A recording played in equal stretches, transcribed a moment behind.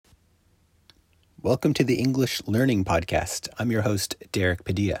Welcome to the English Learning Podcast. I'm your host, Derek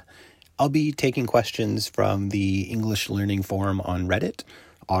Padilla. I'll be taking questions from the English Learning Forum on Reddit,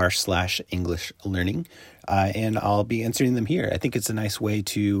 r/English Learning, and I'll be answering them here. I think it's a nice way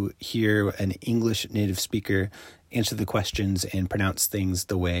to hear an English native speaker answer the questions and pronounce things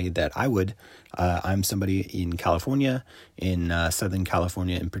the way that I would. I'm somebody in California, in Southern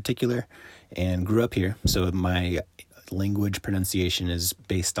California in particular, and grew up here, so my language pronunciation is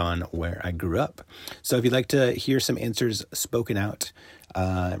based on where I grew up. So if you'd like to hear some answers spoken out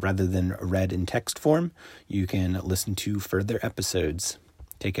rather than read in text form, you can listen to further episodes.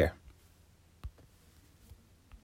 Take care.